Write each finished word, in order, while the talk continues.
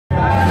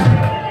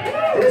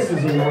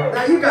losing.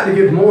 Now you got to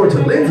give more to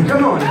Lindsay.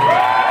 Come on.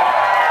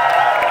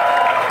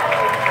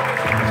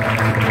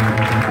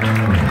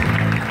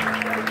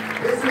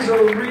 This is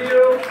a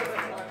real,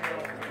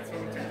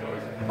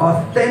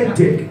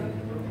 authentic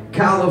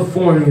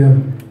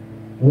California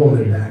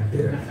woman back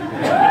there.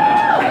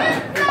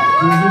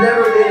 She's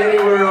never been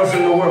anywhere else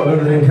in the world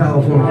other than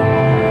California. I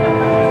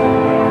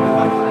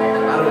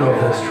don't know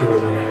if that's true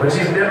or not, but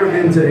she's never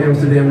been to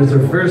Amsterdam. It's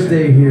her first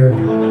day here.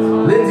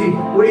 Lindsay,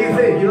 what do you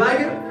think? You like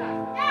it?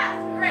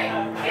 Yeah, great.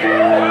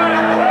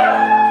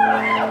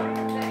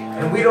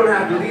 And we don't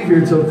have to leave here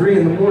till 3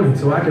 in the morning,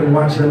 so I can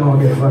watch them all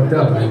get fucked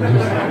up. I can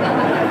just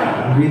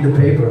read the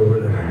paper or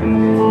whatever.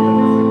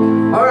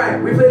 All right,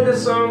 we played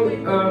this song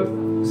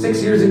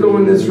 6 years ago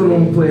in this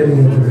room. We'll play it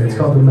again today. It's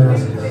called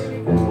Damascus.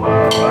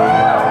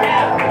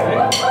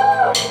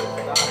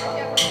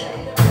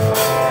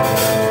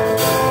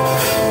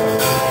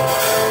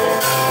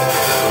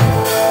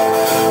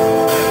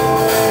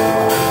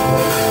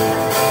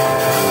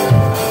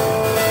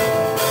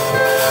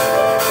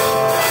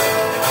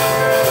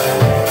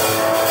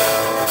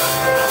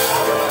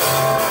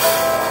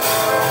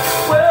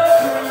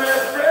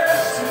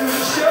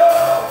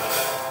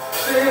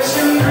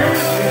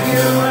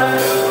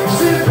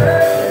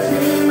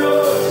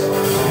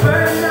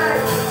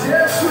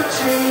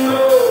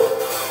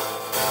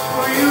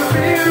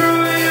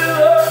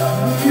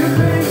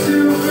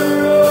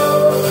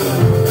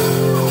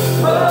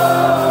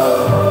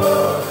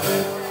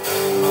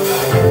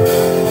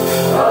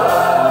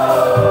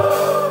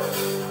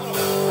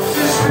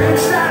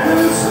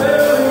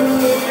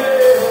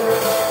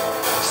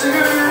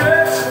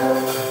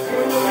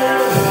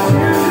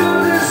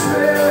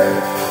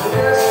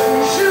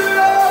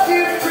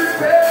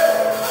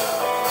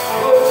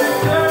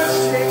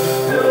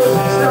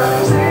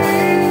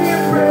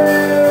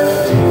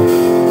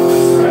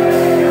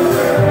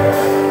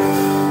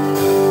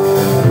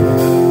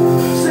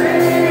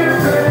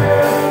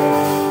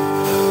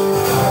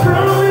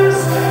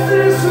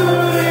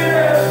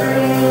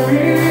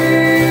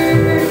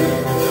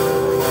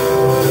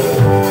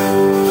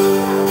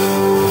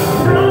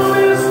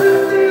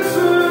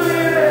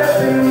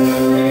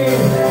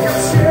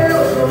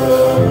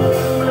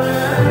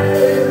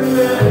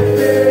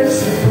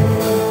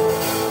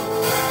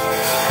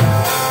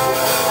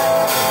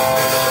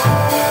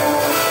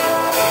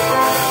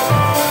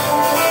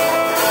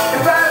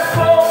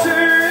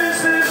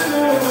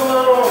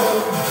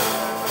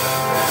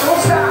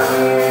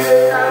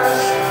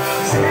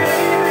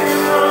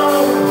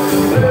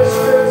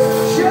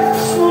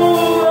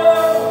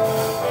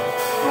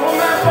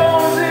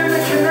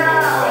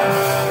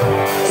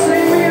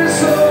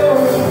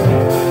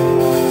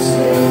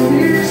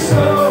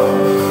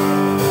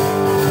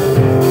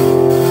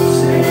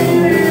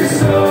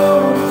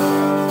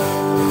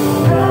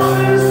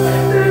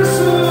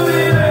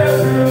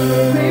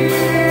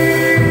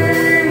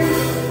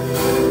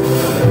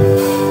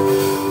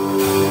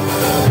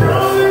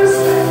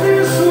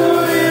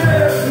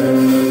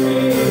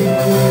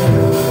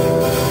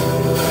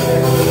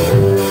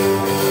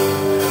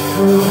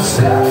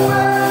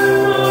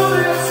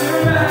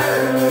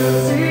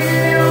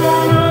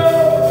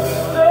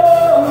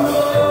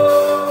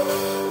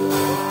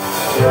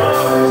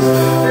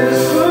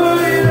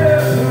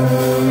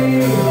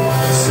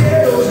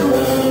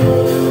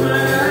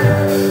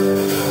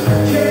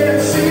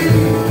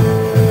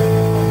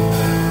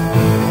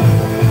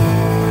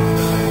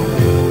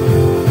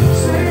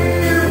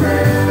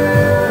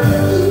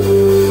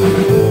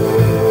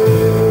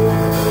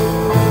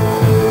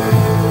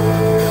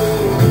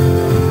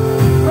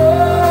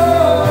 Oh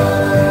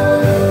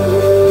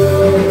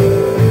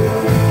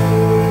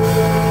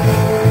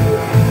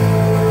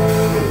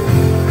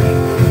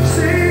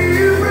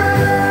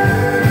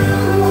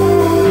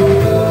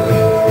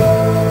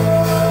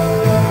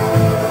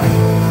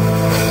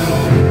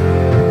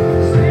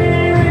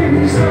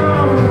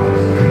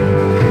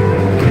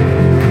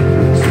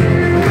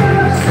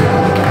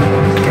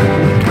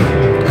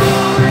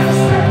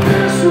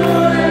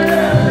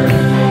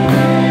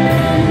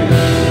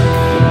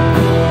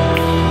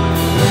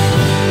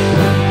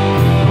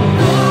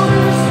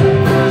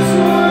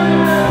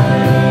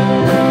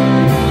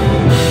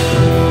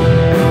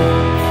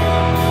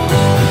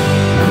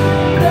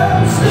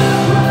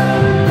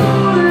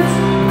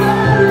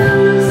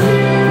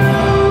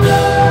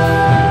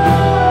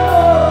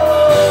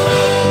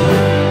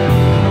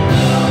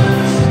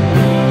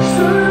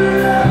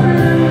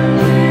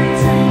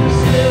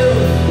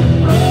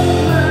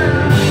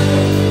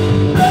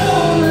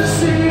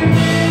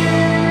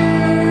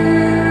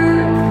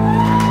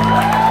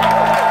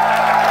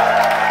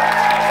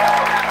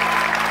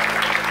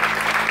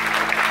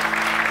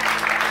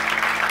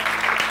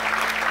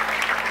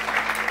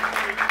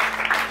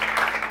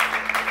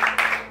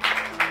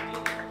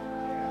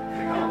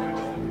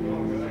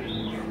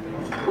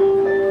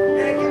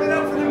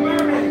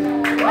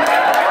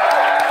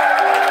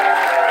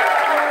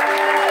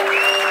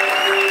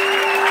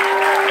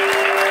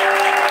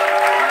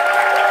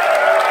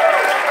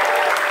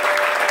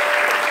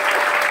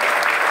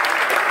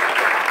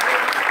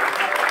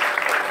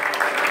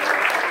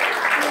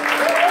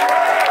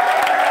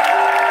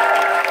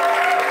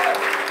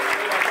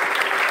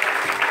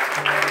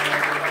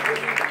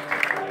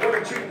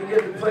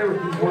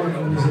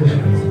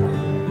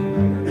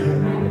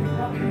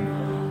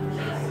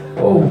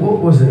Oh,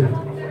 what was it?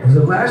 Was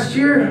it last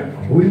year?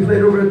 When we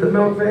played over at the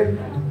Milk Bank?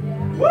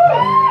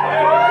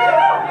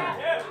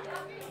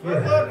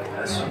 Yeah.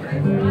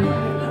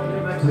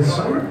 This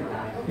summer?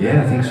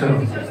 Yeah, I think so.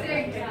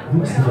 It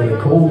must have been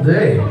a cold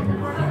day.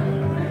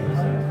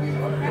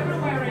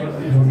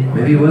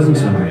 Maybe it wasn't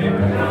summer.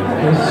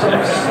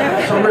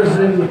 Summer's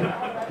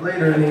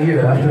later in the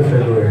year, after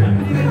February.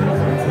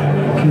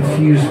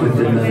 Confused with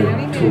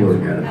another tour,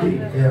 gotta be.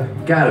 Yeah.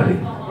 Gotta be.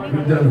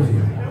 We've done a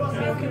few.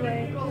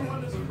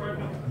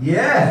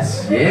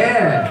 Yes!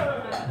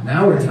 Yeah!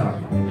 Now we're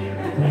talking.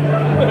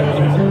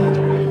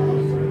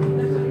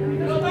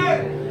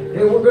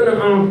 Hey, we're gonna,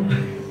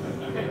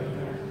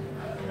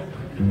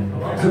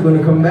 so we're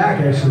gonna come back,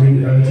 actually,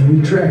 to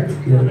Utrecht.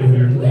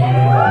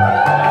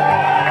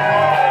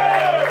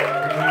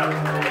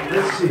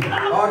 Let's see,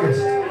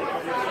 August.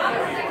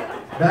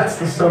 That's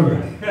the summer.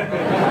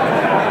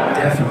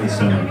 Definitely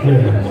summer.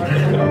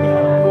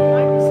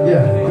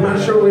 Yeah, I'm not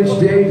sure which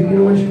day. Do you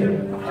know which day?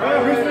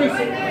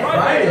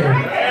 Friday.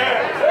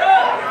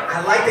 I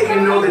like that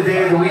you know the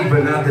day of the week,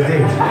 but not the date.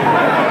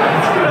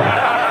 That's good.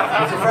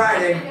 It's a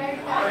Friday.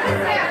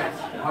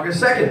 August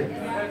 2nd.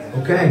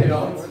 Okay.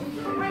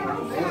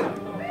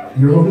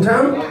 Your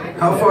hometown?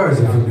 How far is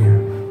it from here?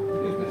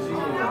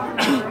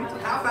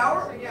 Half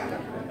hour?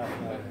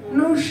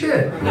 No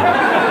shit.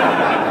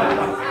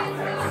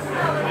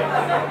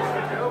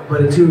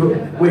 But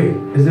wait,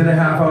 is it a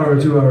half hour or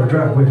 2 hour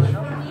drive? Which?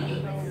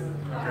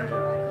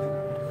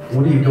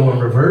 What are you going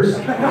reverse?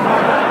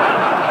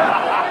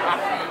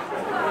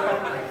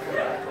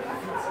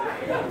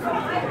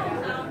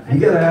 You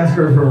gotta ask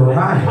her for a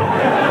ride.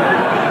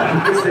 She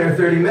gets there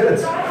 30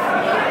 minutes.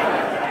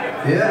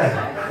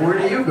 Yeah. Where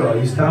do you go?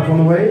 You stop on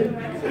the way?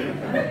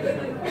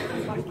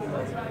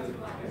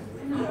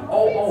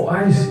 Oh,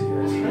 I see.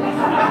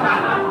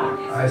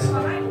 I see.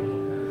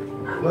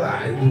 Well,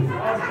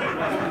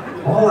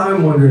 all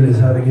I'm wondering is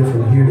how to get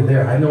from here to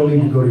there. I don't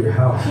need to go to your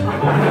house.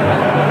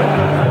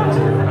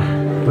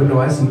 But no,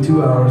 I see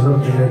 2 hours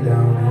up there,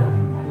 down there.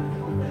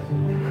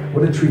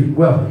 What a treat.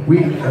 Well, what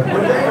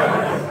day?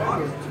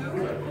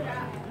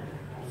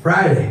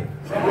 Friday.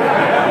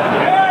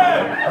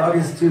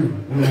 August 2.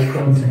 We're going to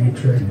come to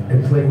Utrecht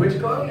and play which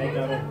club?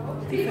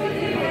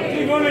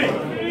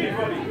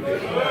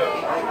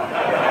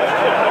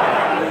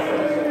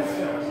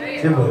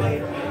 Tivoli.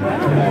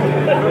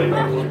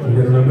 You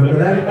gonna remember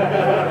that?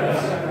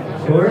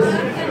 Of course.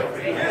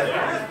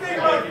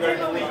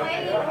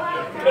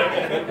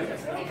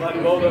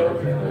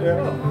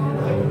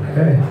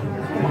 Okay.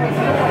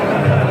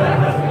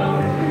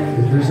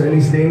 Is there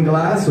any stained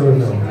glass or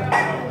no?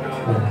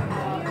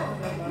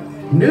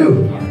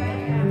 New.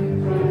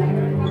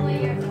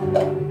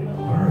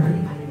 All right.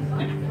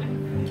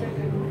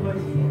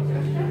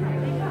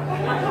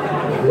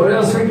 What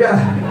else we got?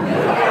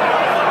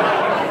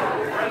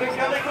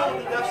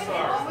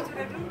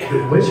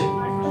 Which?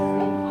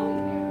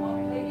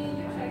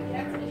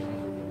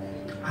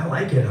 I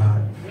like it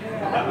hot.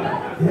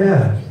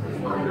 Yeah.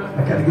 I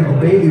gotta get the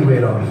baby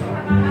weight off.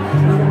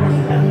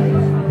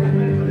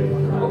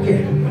 Okay.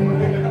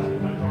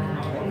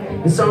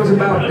 This song's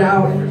about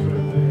doubt.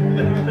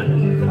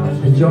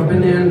 And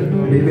jumping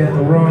in, maybe at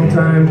the wrong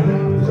time,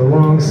 with the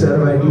wrong set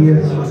of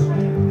ideas.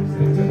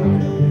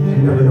 You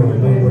never know, it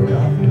may work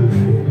out for you.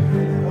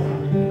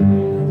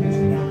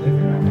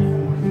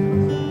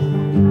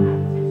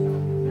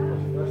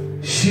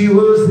 She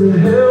was the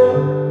hell,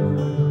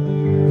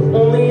 the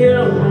only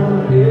hell I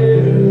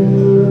ever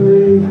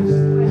raised.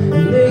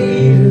 And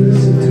they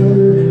us into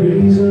the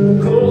haze and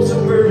the cold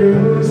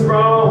suburban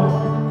sprawl.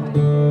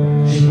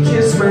 She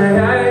kissed my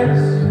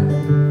eyes,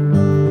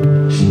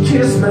 she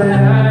kissed my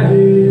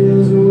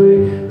eyes away.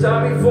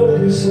 Taught me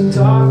focus and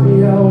taught me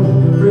how to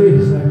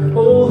raise like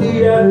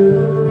holy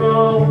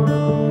animal.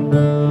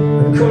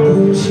 I come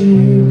when she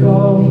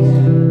calls.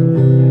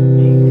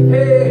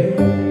 Hey.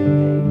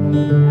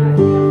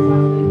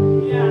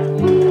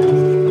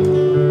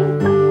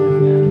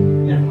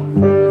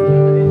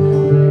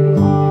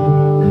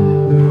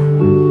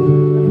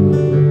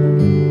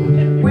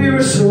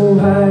 So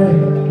high,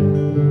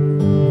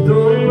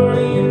 throwing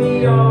money in the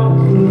yard,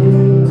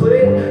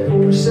 click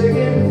for a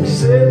second, we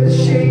set the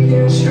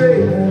shaking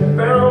straight,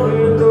 found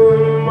him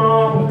throwing them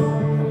all,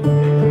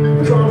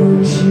 come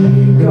when she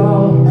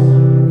calls.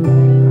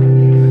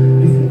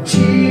 If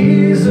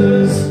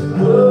Jesus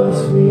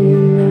loves me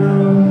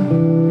now,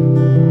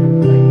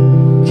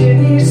 can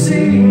he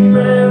see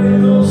my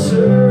little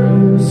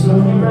sermon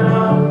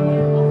somehow?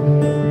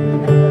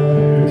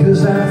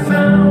 Cause I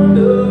found a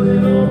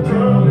little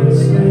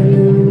promise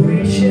and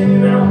reaching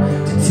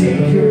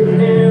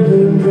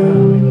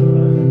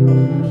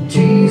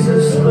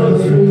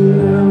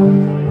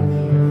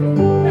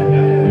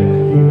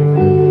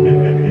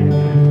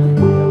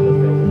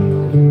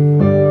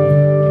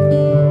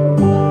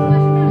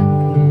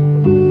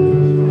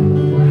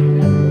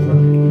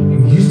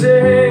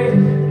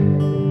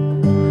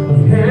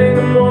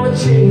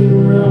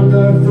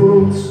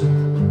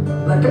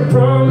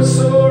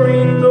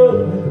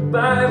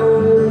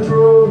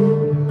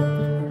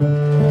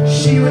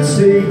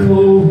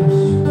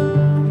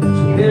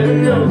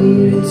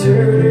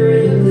turn her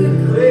into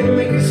clay,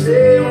 make her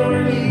stay on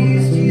her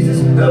knees.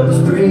 Jesus, help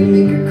us pray,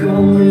 make her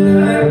come when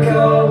I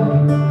call.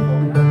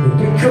 Make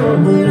her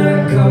come when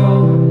I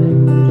call.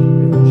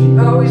 She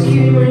always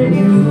came when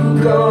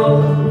you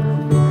called.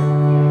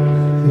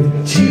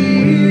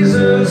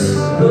 Jesus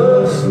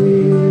loves me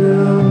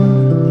now.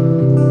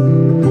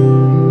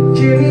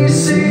 Can you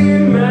see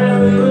my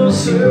little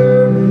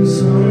servant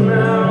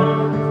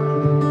somehow?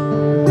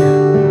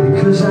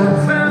 Because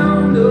I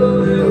found a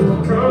little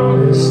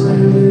promise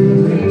land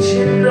and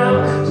reaching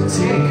out to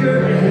take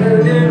her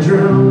hand and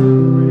drown.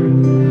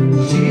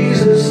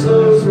 Jesus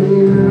loves me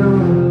now.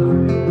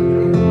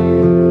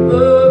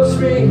 Loves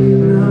me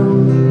now.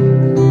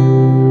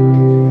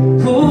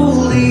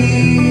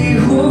 Holy,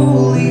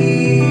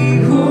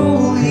 holy,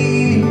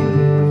 holy.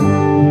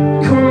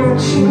 Come on,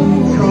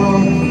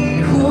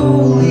 holy,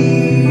 holy.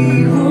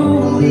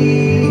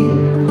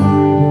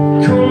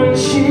 Come on,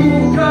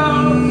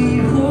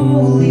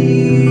 holy,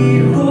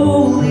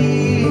 holy.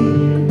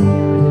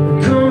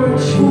 Come on,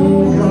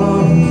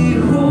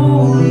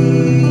 holy,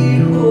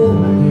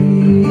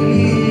 holy.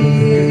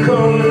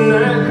 Come and I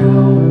go.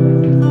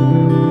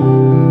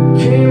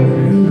 Came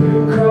when you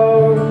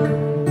called.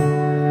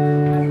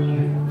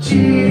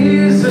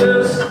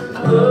 Jesus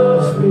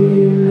loves me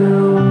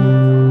now.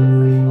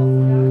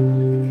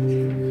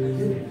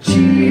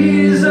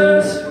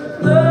 Jesus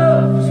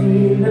loves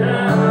me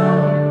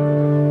now.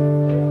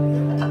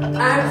 I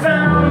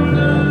found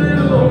a